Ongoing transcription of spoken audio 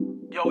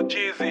Yo,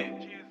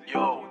 Geezy.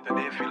 Yo,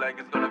 today feel like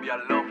it's gonna be a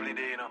lovely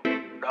day, you know.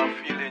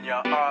 That feeling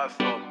you're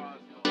awesome.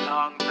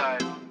 Long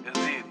time, you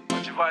see it.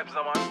 Watch your vibes,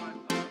 man.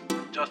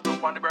 Just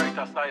look on the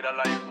brighter side of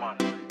life, man.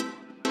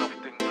 Enough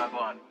things are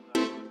gone.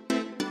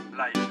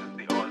 Life is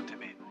the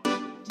ultimate.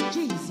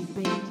 Geezy,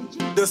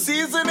 baby. The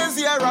season is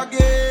here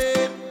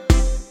again.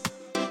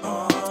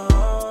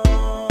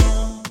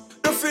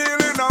 The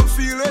feeling I'm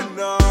feeling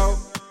now,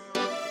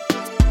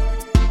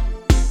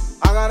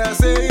 I gotta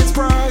say it's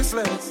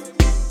priceless.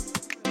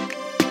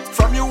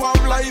 From you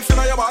have life in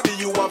your body,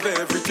 you have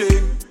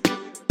everything.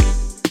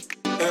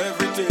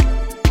 Everything.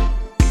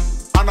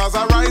 And as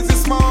I rise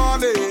this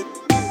morning,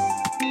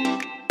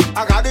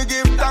 I gotta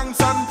give thanks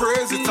and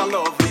praise. It's a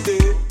lovely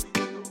day.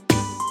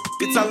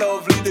 It's a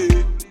lovely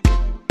day.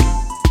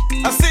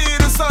 I see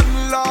the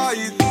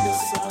sunlight,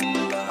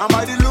 and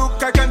by the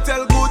look I can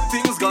tell good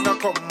things gonna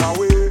come my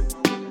way.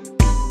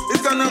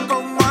 It's gonna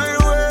come my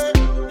way,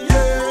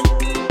 yeah.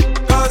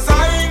 Cause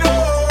I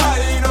know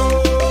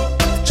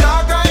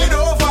JAH guide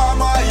over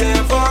my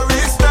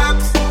every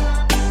steps.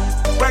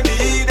 When the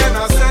Eden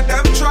I set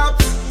them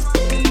traps,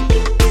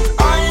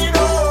 I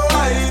know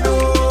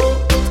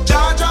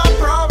JAH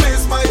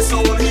promise my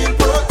soul he'll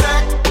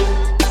protect,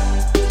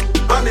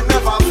 and it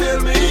never fail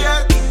me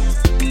yet.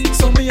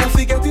 So me have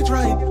to get it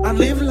right and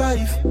live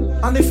life.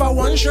 And if I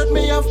want shirt,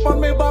 me have on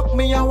me back,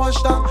 me I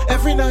wash down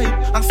every night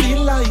and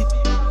feel light.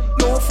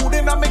 No food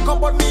in a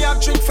makeup, but me I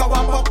drink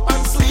flower pop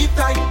and sleep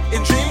tight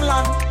in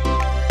dreamland.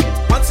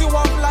 Once you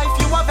have life,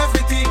 you have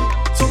everything.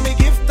 So me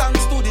give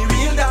thanks to the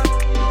real that.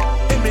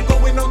 And me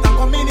going out and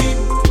coming in.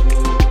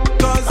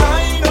 Cause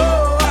I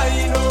know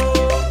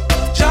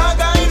JAH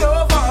guide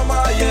over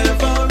my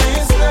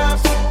every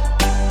steps.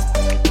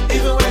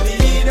 Even when the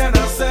Eden I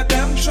set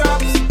them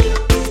traps.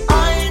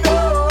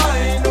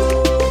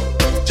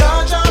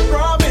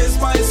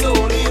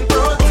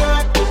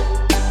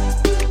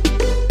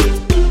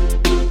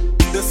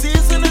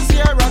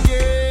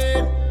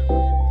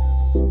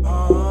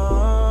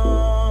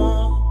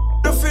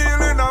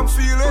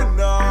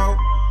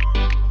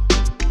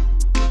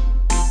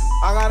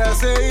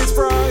 Say it's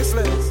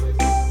priceless.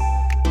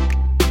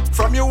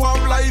 From you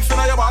have life in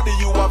your body,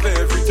 you have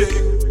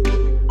everything.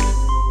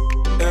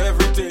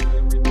 Everything.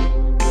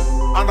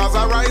 And as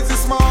I rise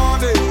this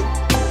morning,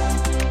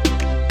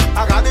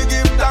 I gotta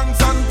give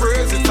thanks and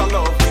praise. It's a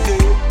lovely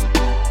day.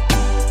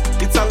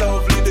 It's a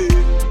lovely day.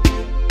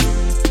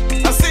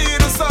 I see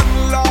the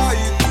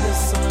sunlight,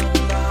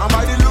 and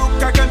by the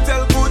look I can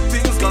tell good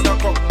things gonna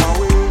come my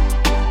way.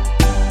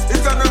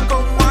 It's gonna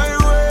come my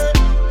way,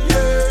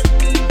 yeah.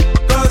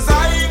 Cause I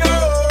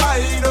know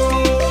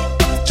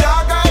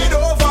JAH guide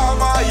over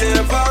my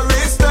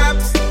every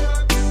steps.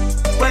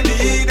 When the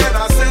Eden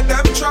I set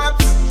them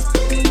traps,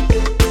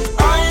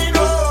 I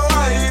know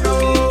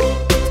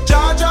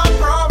JAH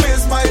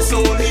promise my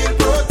soul he'll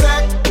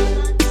protect,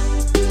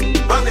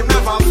 and it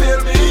never fail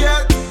me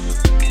yet.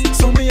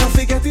 So me have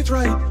to get it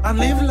right and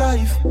live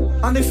life.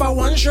 And if I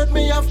want shirt,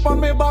 me have on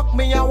me back,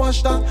 me I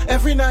wash that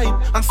every night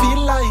and feel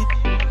light.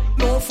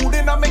 No food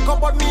in a makeup,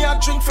 but me I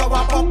drink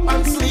flower pop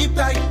and sleep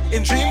tight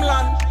in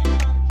dreamland.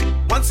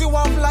 Once you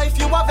have life,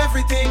 you have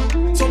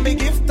everything. So me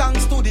give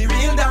thanks to the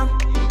real damn.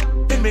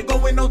 Then me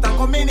going out and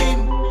coming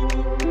in.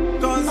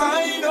 Cause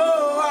I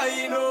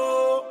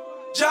know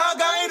JAH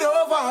guide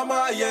over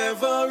my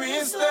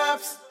every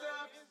steps.